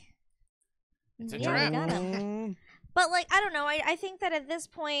like, it's a yeah, trap. they got him. But like, I don't know. I think that at this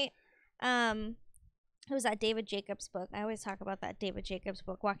point, it was that David Jacobs book. I always talk about that David Jacobs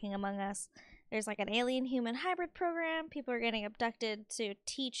book, Walking Among Us. There's like an alien-human hybrid program. People are getting abducted to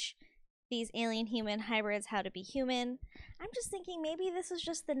teach these alien-human hybrids how to be human. I'm just thinking maybe this is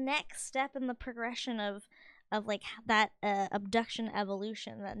just the next step in the progression of like that abduction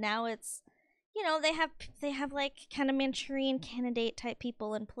evolution. That now it's, you know, they have like kind of Manchurian Candidate type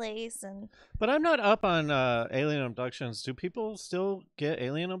people in place. And but I'm not up on alien abductions. Do people still get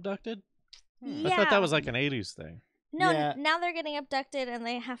alien abducted? yeah. I thought that was like an 80s thing. No, Yeah. now they're getting abducted and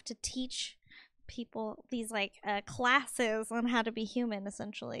they have to teach people these like classes on how to be human,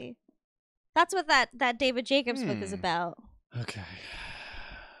 essentially. That's what that David Jacobs book is about. Okay.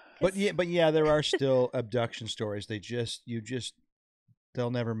 But yeah, there are still abduction stories.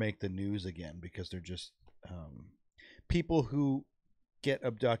 They'll never make the news again because they're just people who get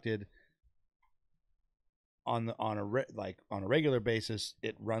abducted on a regular basis.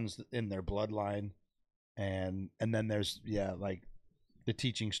 It runs in their bloodline, and then there's like the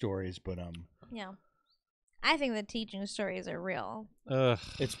teaching stories. But Yeah. I think the teaching stories are real.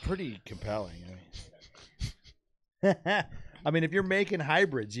 it's pretty compelling. I mean, if you're making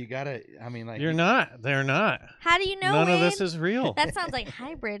hybrids, you gotta. I mean, like You're not. They're not. How do you know, None of Wade? this is real. That sounds like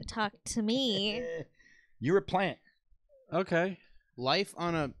hybrid talk to me. You're a plant. Okay. Life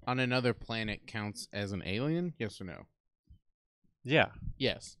on another planet counts as an alien? Yes or no? Yeah.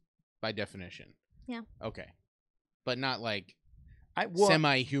 Yes, by definition. Yeah. Okay, but not like Well,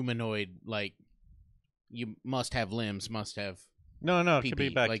 semi-humanoid. Like you must have limbs, must have No, it could be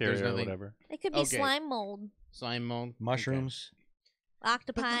PP, like, bacteria there's or nothing- whatever. It could be Okay. slime mold, slime mold, mushrooms, Okay. But like,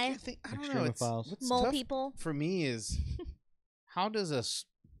 octopi, I don't know. extremophiles. What's mole tough people. for me is how does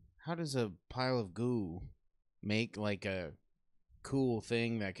a pile of goo make like a cool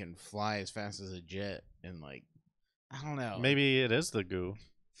thing that can fly as fast as a jet and like I don't know. Maybe it is the goo.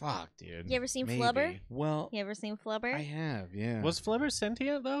 Fuck, dude. You ever seen Maybe. Flubber? Well, You ever seen Flubber? I have, yeah. Was Flubber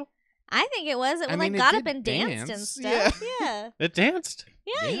sentient though? I think it was. It I mean, it got up did and danced and dance, stuff. Yeah. It danced.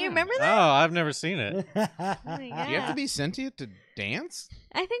 Yeah, Yeah. you remember Oh, that? I've never seen it. Oh my Do you have God. to be sentient to dance?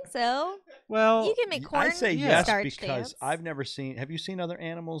 I think so. Well, You can make corn I say yes starch because dance. I've never seen. Have you seen other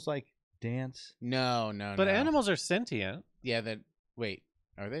animals like dance? No. but no. animals are sentient. Yeah, wait,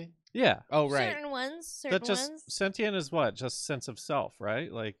 are they? Yeah. Oh, right. Certain ones. That just sentient is what? Just sense of self,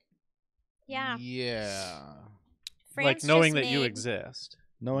 right? Like Yeah. Yeah. France like knowing just that you made- exist.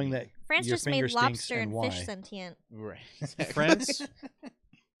 Knowing that France your just finger made stinks lobster and and why. fish sentient. Right.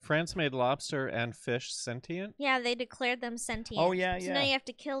 France made lobster and fish sentient. Yeah, they declared them sentient. Oh, yeah, So now yeah. you have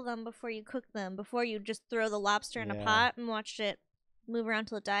to kill them before you cook them, before you just throw the lobster in a Yeah. pot and watch it move around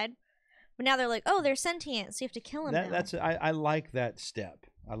till it died. But now they're like, oh, they're sentient, so you have to kill them now. I like that step.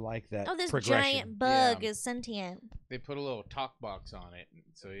 I like that. Oh, this progression. giant bug Yeah. is sentient. They put a little talk box on it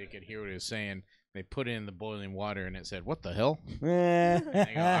so you could hear what it was saying. They put it in the boiling water and it said, "What the hell?" And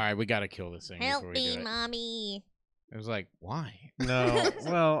they go, all right, we got to kill this thing Help before we do me, it. mommy. It was like, why? No.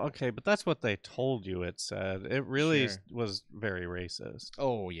 Well, okay, but that's what they told you it said. It really Sure. was very racist.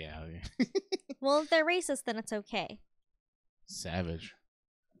 Oh, yeah. Well, if they're racist, then it's okay. Savage.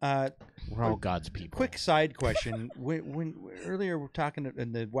 Uh, We're all God's people. quick side question: when earlier we're talking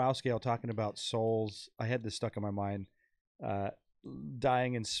in the WoW scale, talking about souls, I had this stuck in my mind.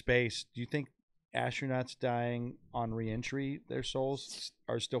 Dying in space. Do you think astronauts dying on re-entry, their souls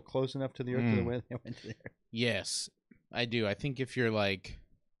are still close enough to the Earth to the way they went there? Yes, I do. I think if you're like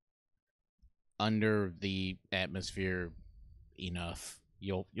under the atmosphere enough,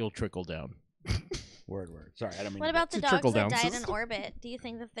 you'll trickle down. Word. Sorry, I don't mean. What about the It's a dogs that trickle-down died in system. orbit? Do you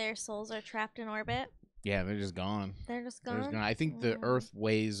think that their souls are trapped in orbit? Yeah, they're just gone. They're just They're just gone? gone. I think the Mm. Earth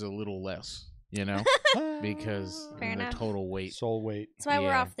weighs a little less, you know, because Fair the enough. total weight. soul weight? That's why we're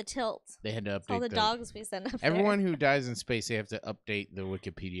Yeah. off the tilt. They had to It's all update the dogs we send up Everyone who dies in space, they have to update the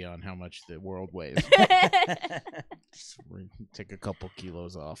Wikipedia on how much the world weighs. there. Just take a couple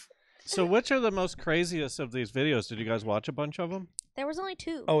kilos off. So, which are the most craziest of these videos? Did you guys watch a bunch of them? There was only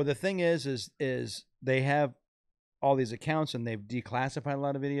 2. Oh, the thing is they have all these accounts and they've declassified a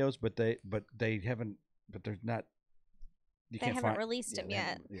lot of videos, but they haven't. But they're not. You They can't haven't find, released yeah, them they yet.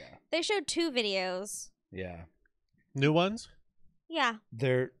 haven't- Yeah, They showed 2 videos. yeah. New ones? Yeah,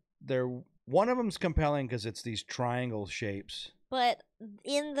 They're one of them's compelling because it's these triangle shapes. but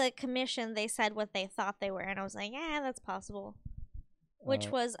in the commission they said what they thought they were, and I was like, yeah, that's possible. Which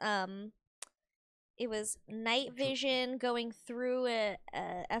was it was night vision going through a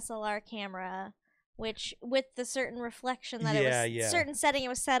SLR camera, which with the certain reflection that certain setting it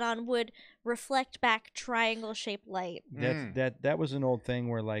was set on would reflect back triangle shaped light. That was an old thing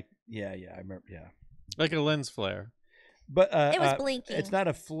where I remember Like a lens flare. but It was blinking. It's not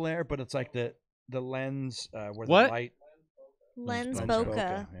a flare, but it's like the lens where What? the light Lens lens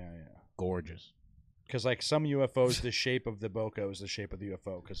bokeh. Yeah. Gorgeous. Because like some UFOs, the shape of the bokeh is the shape of the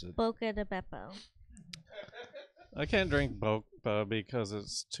UFO. Because Bokeh de Beppo. I can't drink Boba because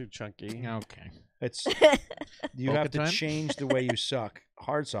it's too chunky. Okay. it's you Bokeh have to time? change the way you suck.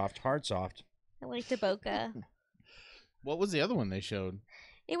 Hard soft. I like the bokeh. What was the other one they showed?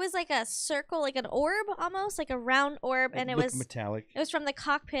 It was like a circle, like an orb almost, like a round orb, and it was metallic. it was from the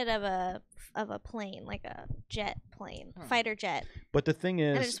cockpit of a plane, like a jet plane, fighter jet. But the thing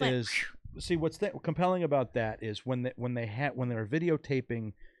it is, just went see what's compelling about that is when they were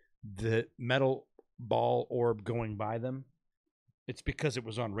videotaping the metal ball orb going by them, it's because it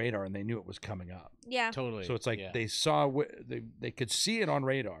was on radar and they knew it was coming up. Yeah. Totally. So it's like yeah. they saw they could see it on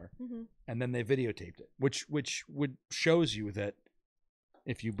radar, Mm-hmm. and then they videotaped it, which would shows you that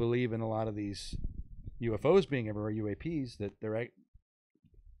if you believe in a lot of these UFOs being everywhere, UAPs, that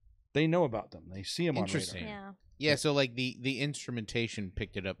they know about them. They see them on radar. Interesting. Yeah. Yeah, so like the instrumentation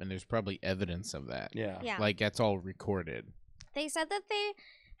picked it up, and there's probably evidence of that. Yeah. Yeah. Like that's all recorded. They said that they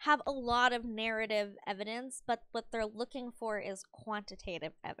have a lot of narrative evidence, but what they're looking for is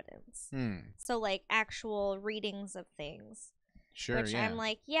quantitative evidence. So like actual readings of things. Sure. Which yeah. I'm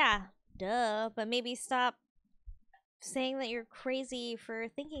like, yeah, duh, but maybe stop saying that you're crazy for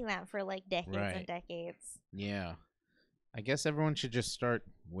thinking that for like decades Right. and decades. Yeah. I guess everyone should just start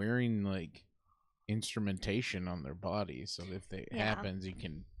wearing like instrumentation on their body, so if it Yeah. happens, you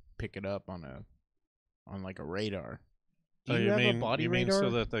can pick it up on like a radar. Do Oh, you you have mean a body you mean radar? so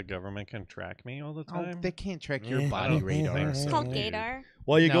that the government can track me all the Oh, time? they can't track your Yeah. body I don't radar. think It's so. called dude. gaydar.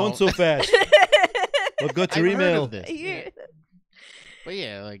 Why are you No. going so fast? I've got your I've heard email. of this. Yeah. But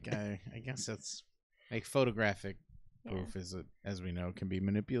yeah, like I guess that's like photographic Yeah. proof is as we know can be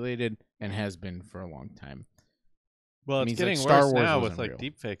manipulated and has been for a long time. Well, It it's means, like, getting Star worse Wars now with wasn't like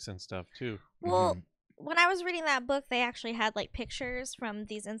real. deepfakes and stuff too. Well, Mhm. when I was reading that book, they actually had like pictures from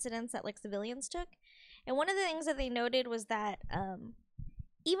these incidents that like civilians took. And one of the things that they noted was that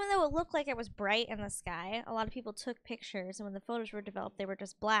even though it looked like it was bright in the sky, a lot of people took pictures, and when the photos were developed, they were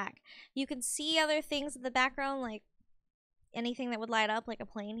just black. You could see other things in the background, like anything that would light up, like a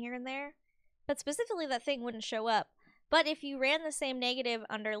plane here and there. But specifically, that thing wouldn't show up. But if you ran the same negative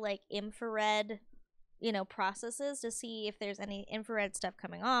under like infrared, processes to see if there's any infrared stuff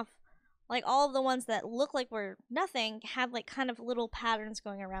coming off, like all of the ones that look like were nothing had like kind of little patterns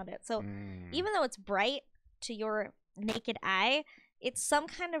going around it. So even though it's bright to your naked eye, it's some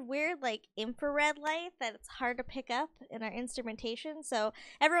kind of weird like infrared light that it's hard to pick up in our instrumentation. So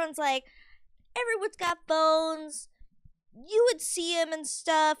everyone's like, everyone's got phones, you would see them and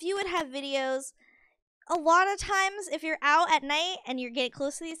stuff, you would have videos. A lot of times if you're out at night and you're getting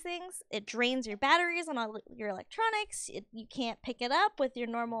close to these things, it drains your batteries on all your electronics. You can't pick it up with your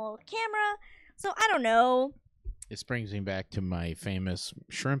normal camera. So I don't know. This brings me back to my famous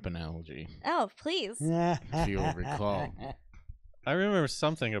shrimp analogy, Oh, please. if you'll recall. I remember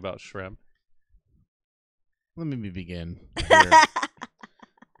something about shrimp. Let me begin here.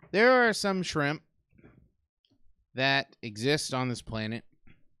 There are some shrimp that exist on this planet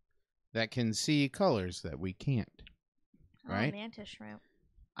that can see colors that we can't. Right? Oh, mantis shrimp.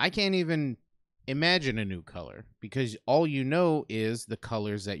 I can't even imagine a new color because all you know is the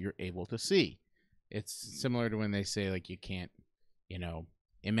colors that you're able to see. It's similar to when they say like you can't,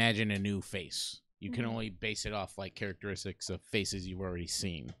 imagine a new face. You can Mhm. only base it off like characteristics of faces you've already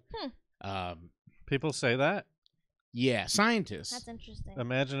seen. People say that. Yeah, scientists. That's interesting.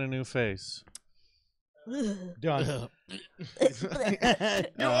 Imagine a new face. Done.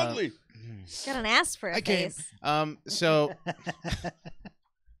 You're ugly. Got an ass for a I can't. face. So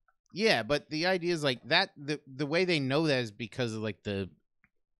yeah, but the idea is like that the way they know that is because of like the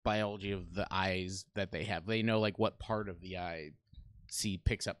biology of the eyes that they have. They know like what part of the eye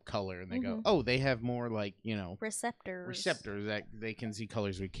picks up color, and they go, Mhm. oh, they have more like Receptors. that they can see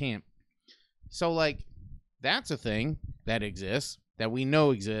colors we can't. So like that's a thing that exists, that we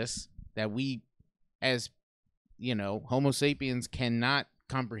know exists, that we as Homo sapiens cannot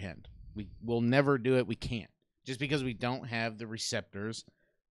comprehend. We will never do it. We can't, just because we don't have the receptors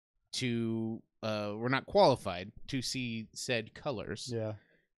to we're not qualified to see said colors. Yeah.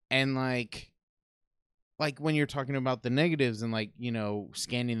 And like when you're talking about the negatives and like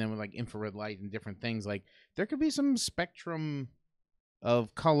scanning them with like infrared light and different things, like there could be some spectrum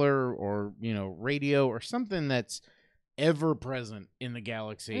of color or radio or something that's ever present in the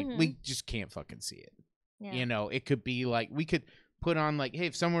galaxy. Mhm. We just can't fucking see it. Yeah. It could be like we could put on like, hey,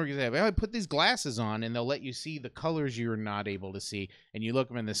 if someone were to say, "Oh, put these glasses on," and they'll let you see the colors you're not able to see, and you look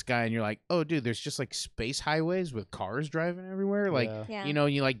them in the sky, and you're like, "Oh, dude, there's just like space highways with cars driving everywhere." Like, Yeah.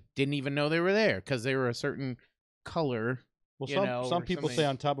 you like didn't even know they were there because they were a certain color. Well, some or people say, something.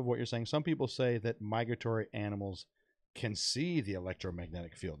 on top of what you're saying, some people say that migratory animals can see the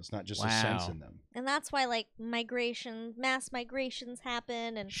electromagnetic field. It's not just a sense Wow. in them. And that's why like mass migrations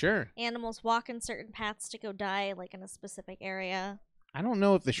happen, and Sure. animals walk in certain paths to go die like in a specific area. I don't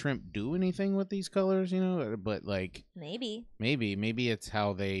know if the shrimp do anything with these colors, but like Maybe. maybe it's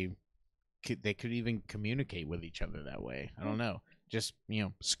how they could even communicate with each other that way. I don't know. Just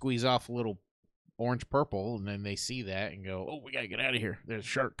squeeze off a little orange purple, and then they see that and go, "Oh, we gotta get out of here. There's a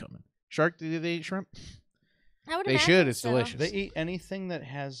shark coming." Shark? Do they eat shrimp? I would They imagine should. It's so. delicious. They eat anything that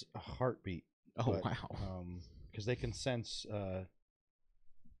has a heartbeat. Oh but, wow. Because they can sense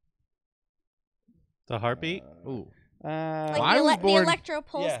The heartbeat? Ooh. Like I was the born- electro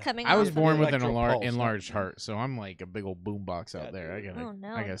pulse yeah. coming I was off born of with it. an Electro pulse, enlarged heart, so I'm like a big old boombox out there. Oh,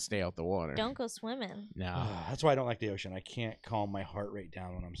 no. I gotta stay out the water. Don't go swimming. No. That's why I don't like the ocean. I can't calm my heart rate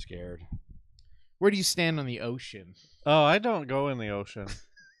down when I'm scared. Where do you stand on the ocean? Oh, I don't go in the ocean.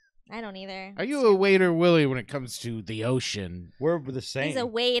 I don't either. Are you a Wade or Willie when it comes to the ocean? We're the same. He's a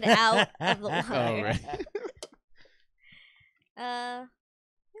wade out of the water. Oh, right. We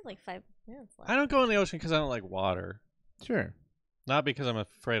have like 5 minutes left. I don't go in the ocean because I don't like water. Sure. Not because I'm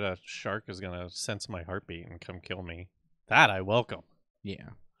afraid a shark is going to sense my heartbeat and come kill me. That I welcome. Yeah.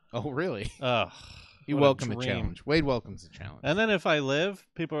 Oh, really? Ugh. You what a welcome the dream. challenge. Wade welcomes the challenge. And then if I live,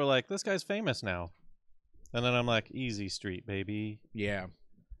 people are like, this guy's famous now. And then I'm like, easy street, baby. Yeah.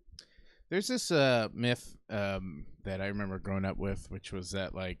 There's this myth that I remember growing up with, which was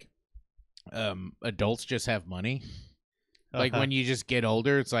that like adults just have money. Like when you just get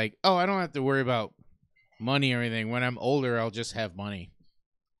older, it's like, oh, I don't have to worry about money or anything. When I'm older, I'll just have money.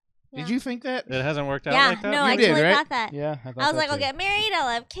 Yeah. Did you think that? It hasn't worked out Yeah, like that? no, You I did, totally right? got that. Yeah, I was like, I'll get married, I'll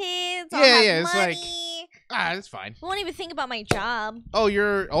have kids, I'll Yeah, have yeah, it's like- money. That's fine. I won't even think about my job. Oh,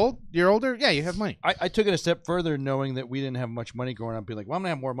 you're old? You're older? Yeah, you have money. I took it a step further, knowing that we didn't have much money growing up. Be like, well, I'm gonna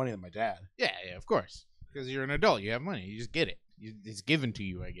have more money than my dad. Yeah, yeah, of course. Because you're an adult, you have money. You just get it. It's given to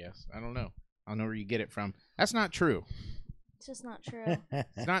you, I guess. I don't know. I don't know where you get it from. That's not true. It's just not true.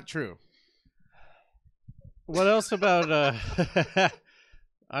 It's not true. What else about...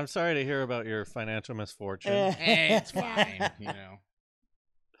 I'm sorry to hear about your financial misfortune. It's fine, you know.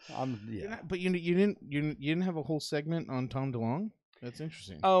 Yeah. But you didn't have a whole segment on Tom DeLonge? That's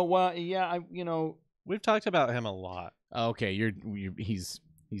interesting. Oh well, yeah. We've talked about him a lot. Oh, okay, he's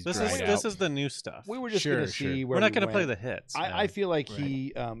This dried is out. the new stuff. We were just Sure, gonna sure. see where We're not going to play the hits. I feel like Right.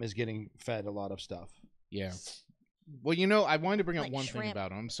 he is getting fed a lot of stuff. Yeah. Well, you know, I wanted to bring up Like one thing shrimp.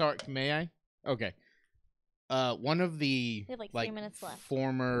 about him. I'm sorry, may I? Okay. One of the We have like 3 minutes left.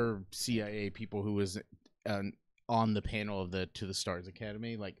 former CIA people who was on the panel of the To the Stars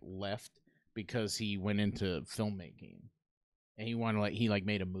Academy left because he went into filmmaking, and he wanted he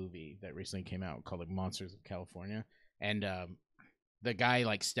made a movie that recently came out called Monsters of California, and the guy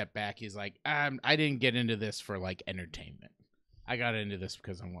stepped back. He's like, I didn't get into this for entertainment. I got into this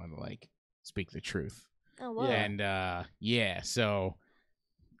because I wanted to speak the truth. Oh, whoa. And so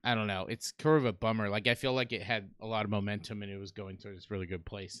I don't know. It's kind of a bummer. I feel like it had a lot of momentum and it was going to this really good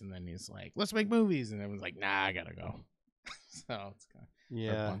place. And then he's like, let's make movies. And everyone's like, nah, I gotta go. So it's kind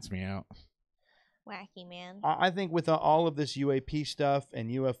of bumps me out. Wacky, man. I think with all of this UAP stuff and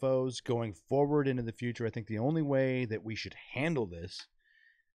UFOs going forward into the future, I think the only way that we should handle this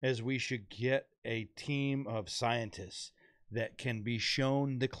is we should get a team of scientists that can be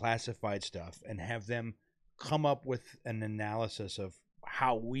shown the classified stuff and have them come up with an analysis of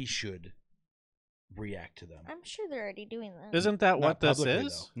how we should react to them. I'm sure they're already doing that. Isn't that Not what this publicly,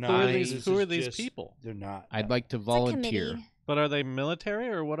 is? though. Who No, are this these? is Who are these just- people? They're not. I'd like to It's a volunteer. committee. But are they military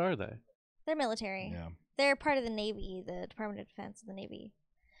or what are they? They're military. Yeah. They're part of the Navy, the Department of Defense of the Navy.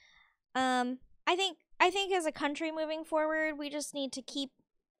 I think as a country moving forward, we just need to keep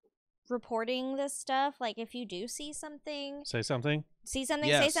reporting this stuff. If you do see something, Say something. say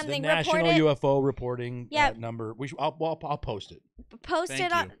Yes, something, the report National it. UFO reporting Yeah. number. I'll post it. Post Thank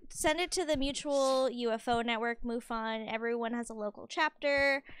it on, you. send it to the Mutual UFO Network, MUFON. Everyone has a local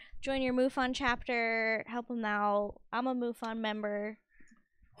chapter. Join your MUFON chapter. Help them out. I'm a MUFON member.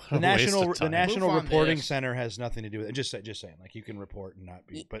 The What a waste National of time. Move on Reporting this. Center has nothing to do with it. Just saying, you can report and not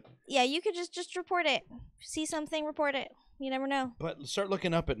be, but Yeah, you could just report it. See something, report it. You never know. start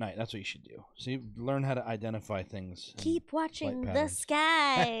looking up at night. That's what you should do. See, learn how to identify things. and Keep watching light the patterns.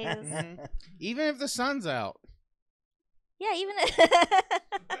 skies. Mhm. Even if the sun's out. Yeah, even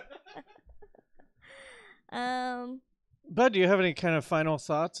Bud, do you have any kind of final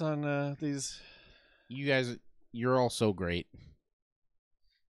thoughts on these? You guys, you're all so great.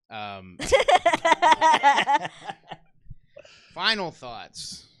 Final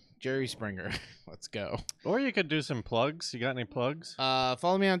thoughts. Jerry Springer. Let's go. Or you could do some plugs. You got any plugs?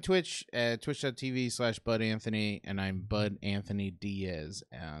 Follow me on Twitch at twitch.tv/BuddAnthony, and I'm Budd Anthony Diaz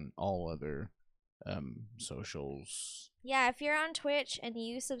and all other socials. Yeah, if you're on Twitch and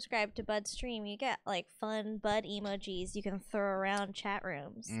you subscribe to Bud's stream, you get fun Bud emojis you can throw around chat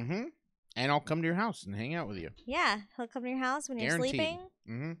rooms. Mm-hmm. And I'll come to your house and hang out with you. Yeah, he'll come to your house when you're Guaranteed. sleeping.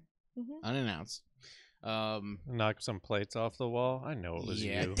 Mm-hmm. Mm-hmm. Unannounced. Knock some plates off the wall. I know it was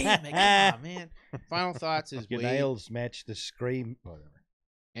Yeah, you. damn it, come on, man. Final thoughts is Your Wade, nails match the scream. Whatever.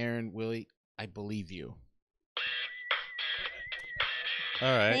 Aaron, Willie, I believe you.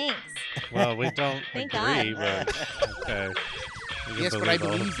 All right. Thanks. Well, we don't Thank agree, God. but okay. You can Yes, but I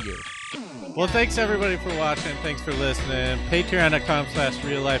all of believe you. Well, thanks everybody for watching. Thanks for listening.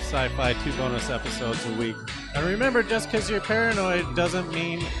 Patreon.com/RealLifeSci-Fi. 2 bonus episodes a week. And remember, just because you're paranoid doesn't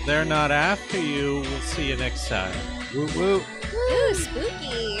mean they're not after you. We'll see you next time. Woo woo. Ooh,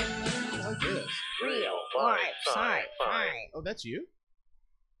 spooky. I like this. Real Life Sci-Fi. Oh, that's you?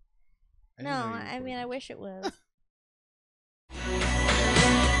 I No, didn't know you were I mean, I wish it was.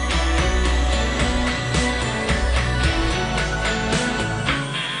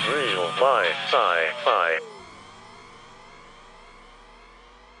 Real Life Sci-Fi.